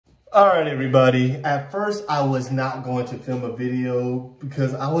All right, everybody. At first, I was not going to film a video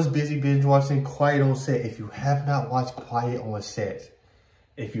because I was busy binge watching Quiet on Set. If you have not watched Quiet on Set,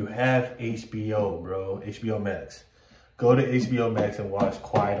 if you have HBO, bro, HBO Max, go to HBO Max and watch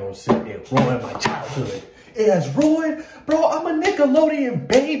Quiet on Set. It ruined my childhood. It has ruined, bro, I'm a Nickelodeon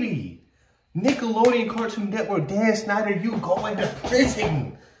baby. Nickelodeon Cartoon Network, Dan Snyder, you going to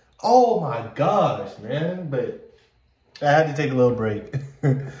prison. Oh my gosh, man. But I had to take a little break.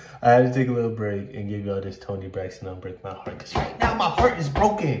 I had to take a little break and give y'all this Toni Braxton Unbreak My Heart. Because right now my heart is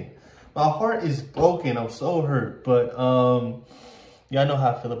broken. My heart is broken. I'm so hurt. But y'all know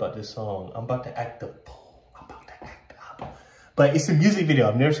how I feel about this song. I'm about to act the fool. I'm about to act up. But it's a music video.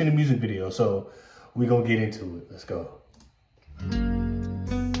 I've never seen a music video. So we're going to get into it. Let's go.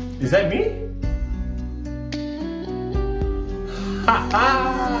 Is that me? Ha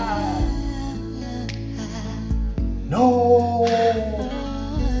ha! No!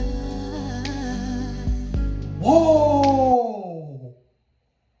 Whoa!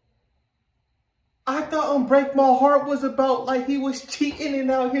 I thought Unbreak My Heart was about like he was cheating and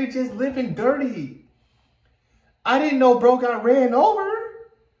out here just living dirty. I didn't know bro got ran over.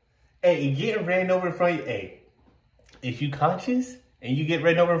 Hey, getting ran over in front of you, hey, if you conscious and you get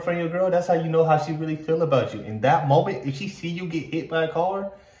ran over in front of your girl, that's how you know how she really feel about you. In that moment, if she see you get hit by a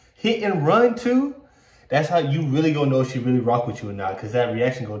car, hit and run too, that's how you really gonna know if she really rock with you or not, because that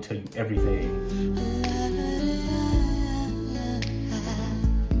reaction gonna tell you everything.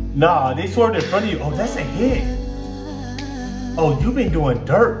 Nah, they swerved in front of you. Oh, that's a hit. Oh, you been doing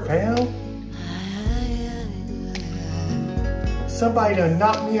dirt, fam. Somebody done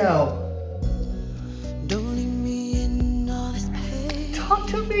knocked me out. Don't leave me in all this pain. Talk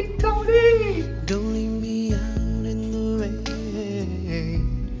to me, Toni. Don't leave me out in the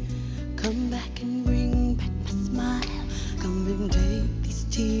rain. Come back and bring back my smile. Come and take these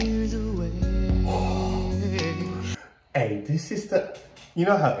tears away. Hey, this is the... You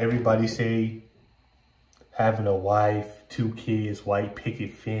know how everybody say having a wife, 2 kids, white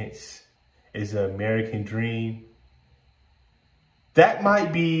picket fence is an American dream? That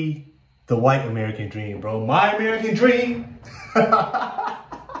might be the white American dream, bro. My American dream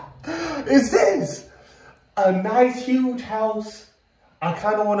is this. A nice, huge house. I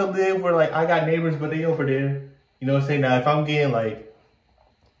kind of want to live where, like, I got neighbors, but they over there. You know what I'm saying? Now, if I'm getting, like,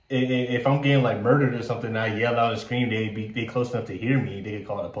 murdered or something, I yell out and scream, they close enough to hear me, they could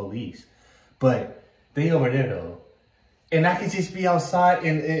call the police. But they over there though. And I could just be outside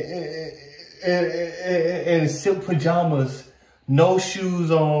in silk pajamas, no shoes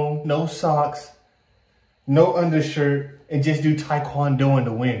on, no socks, no undershirt, and just do taekwondo in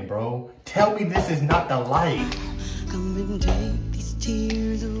the wind, bro. Tell me this is not the life. Come and take these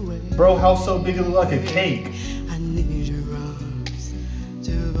tears away. Bro, house so big it look like a cake. I need your arms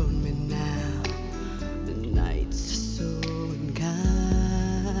to hold me now. The nights are so unkind.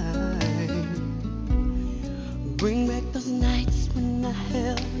 Bring back those nights when I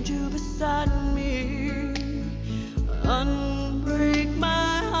held you beside me. Unbreak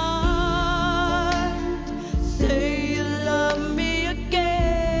my heart. Say you love me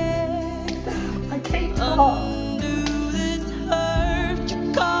again. I can't talk. Undo this hurt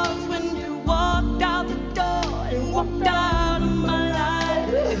you caused when you walked out the door and walked out of my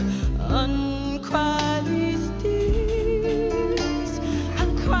life. Uncry these tears. I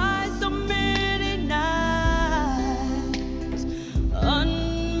cried so many nights.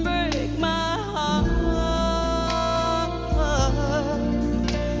 Unbreak my heart.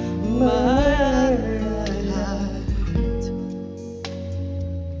 My heart.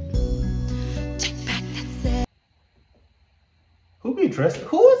 Take back that sad. Who be dressed?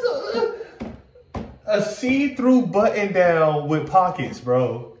 Who is a see-through button down with pockets,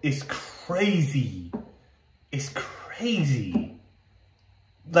 bro? It's crazy. It's crazy.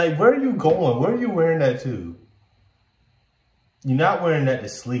 Like, where are you going? Where are you wearing that to? You're not wearing that to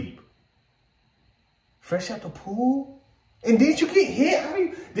sleep. Fresh out the pool? And didn't you get hit? How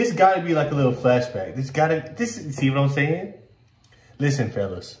you, this gotta be like a little flashback. See what I'm saying? Listen,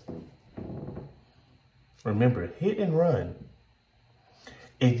 fellas. Remember, hit and run.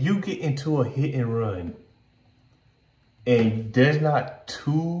 If you get into a hit and run and there's not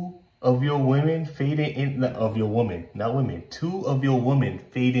 2 of your women fading in, of your woman, not women, 2 of your women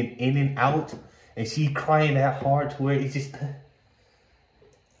fading in and out, and she crying that hard to where it's just,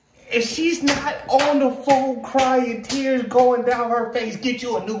 if she's not on the phone crying, tears going down her face, get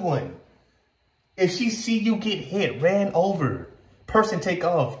you a new one. If she see you get hit, ran over, person take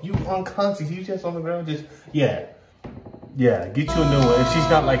off, you unconscious, you just on the ground, just, yeah, get you a new one. If she's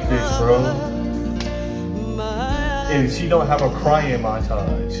not like this, bro. And she don't have a crying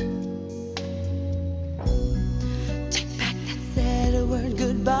montage.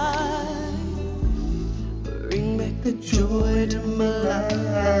 goodbye. Bring back the joy to my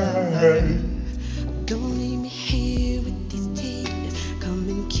life. Don't leave me here with these tears. Come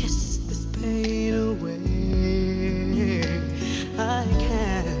and kiss this pain away. I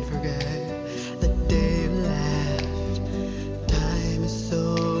can't forget the day you left. Time is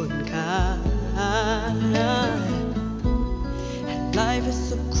so unkind, and life is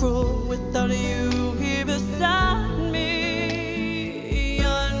so cruel without you here beside me.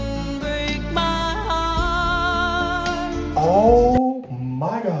 Unbreak my heart. Oh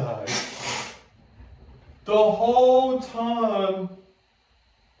my God. The whole time,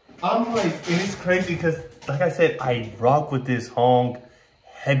 I'm like, and it's crazy because, like I said, I rock with this song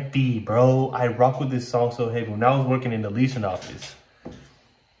heavy, bro. I rock with this song so heavy. When I was working in the leasing office,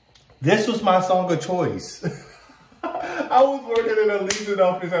 this was my song of choice. I was working in a leasing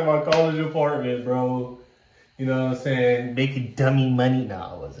office at my college apartment, bro. You know what I'm saying? Making dummy money. No,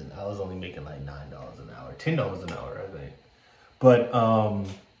 I wasn't. I was only making like $9 an hour, $10 an hour, I think. But,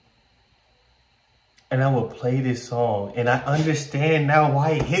 and I would play this song, and I understand now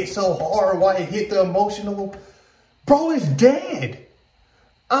why it hit so hard, why it hit the emotional. Bro is dead.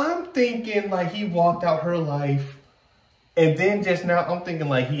 I'm thinking like he walked out her life, and then just now I'm thinking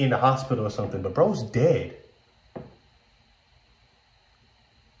like he in the hospital or something, but bro's dead.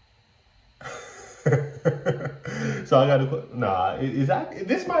 So I gotta, nah, is that,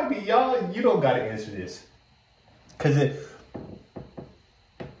 this might be, y'all, you don't gotta answer this. Cause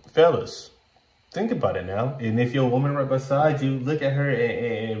fellas, think about it now. And if your woman right beside you, look at her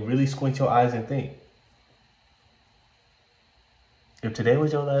and really squint your eyes and think. If today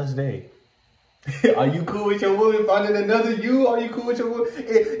was your last day, are you cool with your woman finding another you? Are you cool with your woman?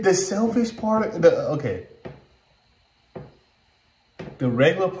 The selfish part of okay. The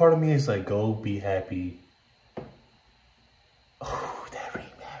regular part of me is like, go be happy. Oh, that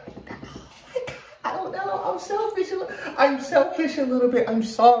remarried. Oh my God. I don't know. I'm selfish. I'm selfish a little bit. I'm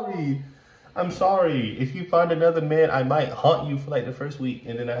sorry. I'm sorry. If you find another man, I might haunt you for like the first week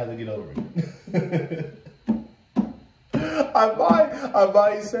and then I have to get over it. I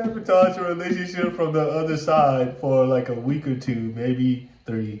might sabotage a relationship from the other side for like a week or two, maybe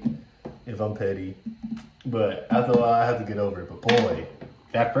 3 if I'm petty. But after a while, I have to get over it. But boy,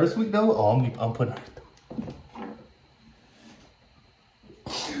 that first week though, oh, I'm putting her through.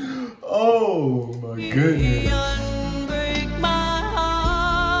 Oh my goodness. Unbreak my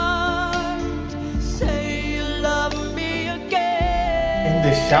heart. Say you love me again. In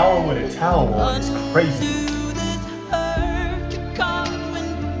the shower with a towel on is crazy.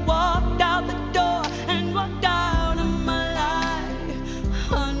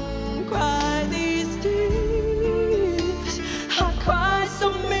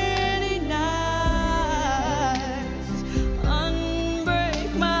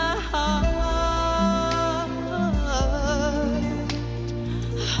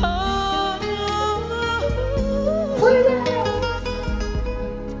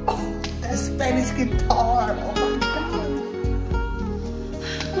 Spanish guitar, oh my God.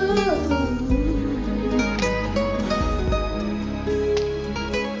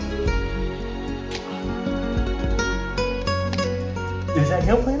 Is that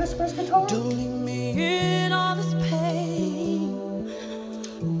him playing the Spanish guitar? Don't leave me in all this pain.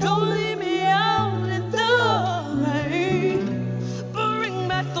 Don't leave me out in the rain. Bring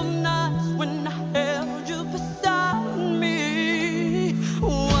back the nights when I held you beside me.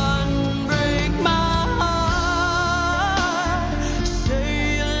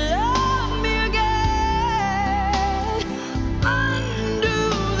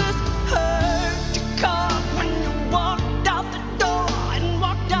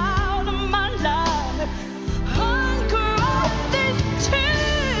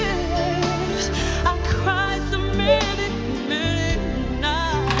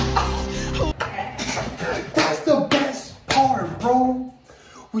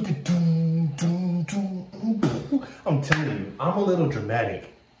 With the doom, doom, doom, doom. I'm telling you, I'm a little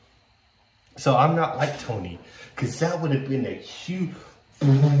dramatic. So I'm not like Toni, because that would have been a huge,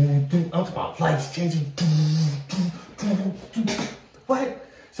 I'm talking about lights changing. What?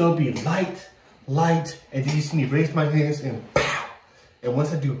 So it'd be light, and then you see me raise my hands and pow. And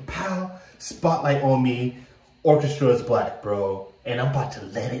once I do pow, spotlight on me, orchestra is black, bro. And I'm about to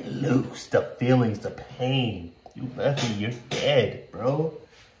let it loose. The feelings, the pain. You left me, you're dead, bro.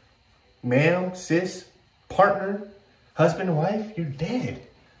 Ma'am, sis, partner, husband, wife, you're dead.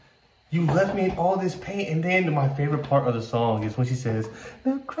 You left me in all this pain. And then my favorite part of the song is when she says,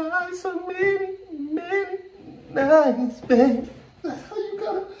 "Now cry so many, many nights, babe." That's how you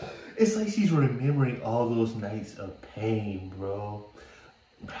gotta. It's like she's remembering all those nights of pain, bro.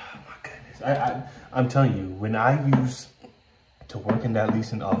 my goodness. I'm telling you, when I used to work in that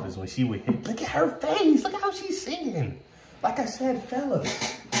leasing office, when she would hit, look at her face. Look at how she's singing. Like I said,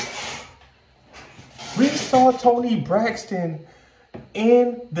 fellas, we saw Toni Braxton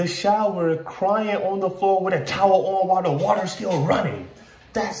in the shower crying on the floor with a towel on while the water's still running.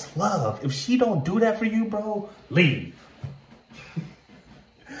 That's love. If she don't do that for you, bro, leave.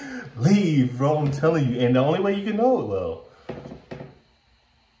 Leave, bro, I'm telling you. And the only way you can know it, well,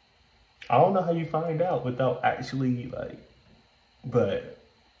 I don't know how you find out without actually, like, but,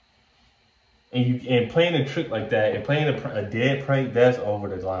 and playing a trick like that, and playing a dead prank, that's over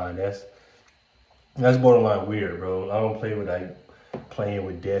the line. That's borderline weird, bro. I don't play with, like, playing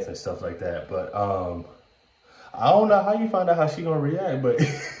with death and stuff like that. But I don't know how you find out how she gonna react, but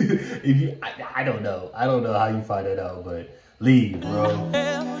if you, I don't know. I don't know how you find it out, but leave, bro.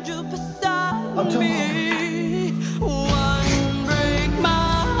 I'm talking one break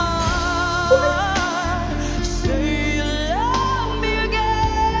my heart. Say you love me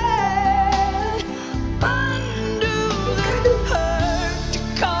again. Undo the hurt you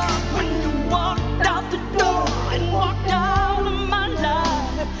caused when you walked out the door and walked out of my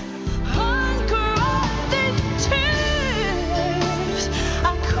life. Uncry these tears I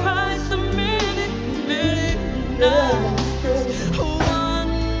cried so many nights.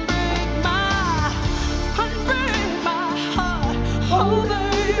 Oh,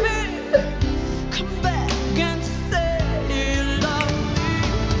 baby, come back and say you love me.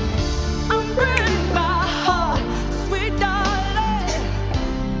 Unbreak my heart, sweet darling.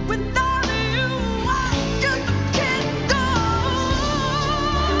 Without you, I just can't go.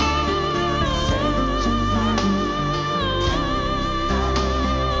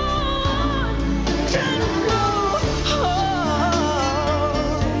 Can't go.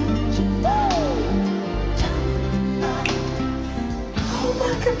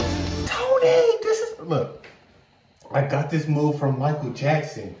 Toni, this is, look, I got this move from Michael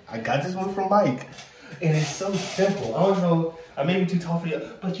Jackson. I got this move from Mike. And it's so simple. I don't know, I may be too tall for you,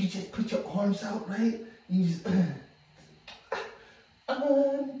 but you just put your arms out, right? You just,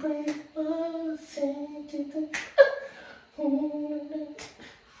 unbreak my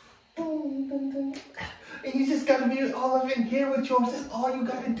and you just gotta be all up in here with yours. That's all you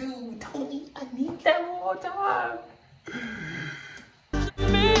gotta do. Toni, I need that more time.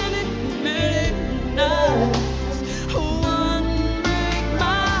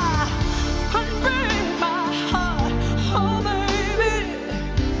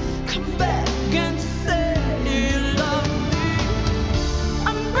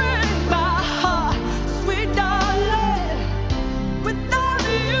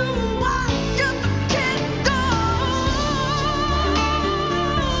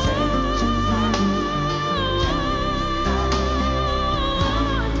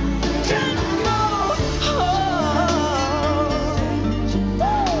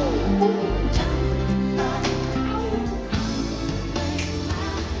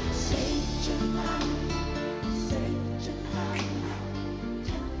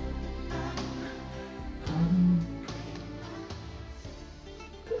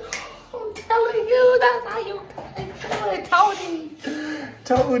 That's how you do it, Toni.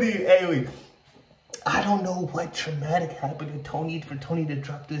 Toni, hey, I don't know what traumatic happened to Toni for Toni to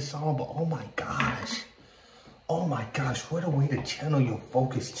drop this song, but oh my gosh, what a way to channel your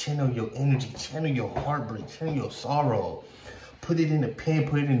focus, channel your energy, channel your heartbreak, channel your sorrow. Put it in the pen,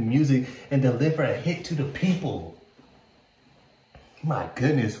 put it in the music, and deliver a hit to the people. My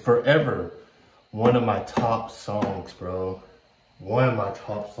goodness, forever. One of my top songs, bro. One of my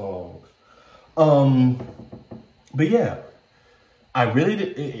top songs. But yeah, I really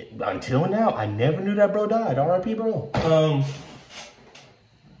did, until now, I never knew that bro died. R.I.P. bro.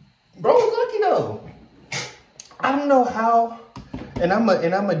 Bro was lucky though. I don't know how, and I'm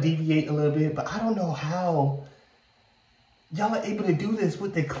gonna deviate a little bit, but I don't know how y'all are able to do this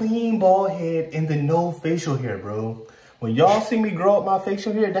with the clean bald head and the no facial hair, bro. When y'all see me grow up my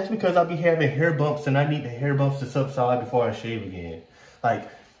facial hair, that's because I'll be having hair bumps and I need the hair bumps to subside before I shave again. Like,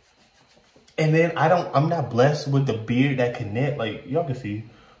 and then I'm not blessed with the beard that connect. Like, y'all can see,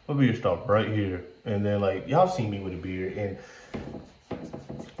 my beard stop right here. And then, like, y'all see me with a beard. And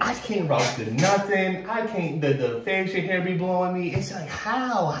I can't rock to nothing. I can't, the facial hair be blowing me. It's like,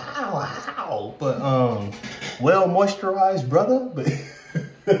 how? But, well moisturized, brother. But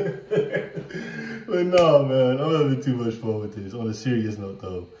no, man, I'm having too much fun with this. On a serious note,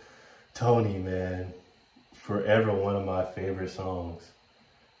 though, Toni, man, forever one of my favorite songs.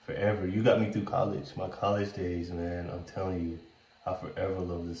 Forever. You got me through college, my college days, man. I'm telling you, I forever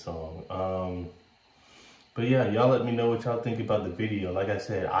love this song. But yeah, y'all let me know what y'all think about the video. Like I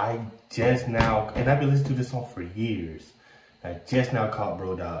said, I just now, and I've been listening to this song for years. I just now caught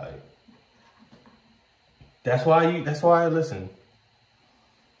bro died. That's why I listen.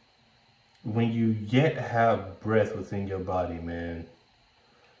 When you yet have breath within your body, man,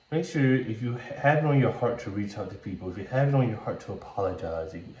 make sure if you have it on your heart to reach out to people, if you have it on your heart to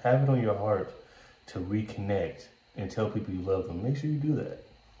apologize, if you have it on your heart to reconnect and tell people you love them, make sure you do that.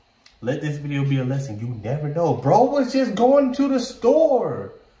 Let this video be a lesson. You never know. Bro was just going to the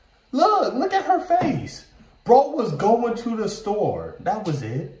store. Look at her face. Bro was going to the store. That was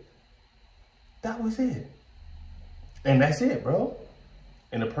it. That was it. And that's it, bro.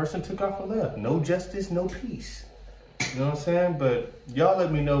 And the person took off and left. No justice, no peace. You know what I'm saying? But y'all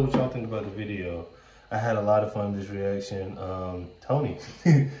let me know what y'all think about the video. I had a lot of fun with this reaction. Toni,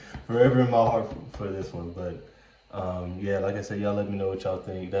 forever in my heart for this one. But yeah, like I said, y'all let me know what y'all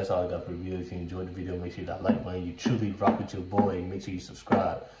think. That's all I got for the video. If you enjoyed the video, make sure you hit that like button. You truly rock with your boy. Make sure you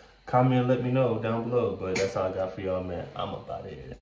subscribe. Comment and let me know down below. But that's all I got for y'all, man. I'm about it.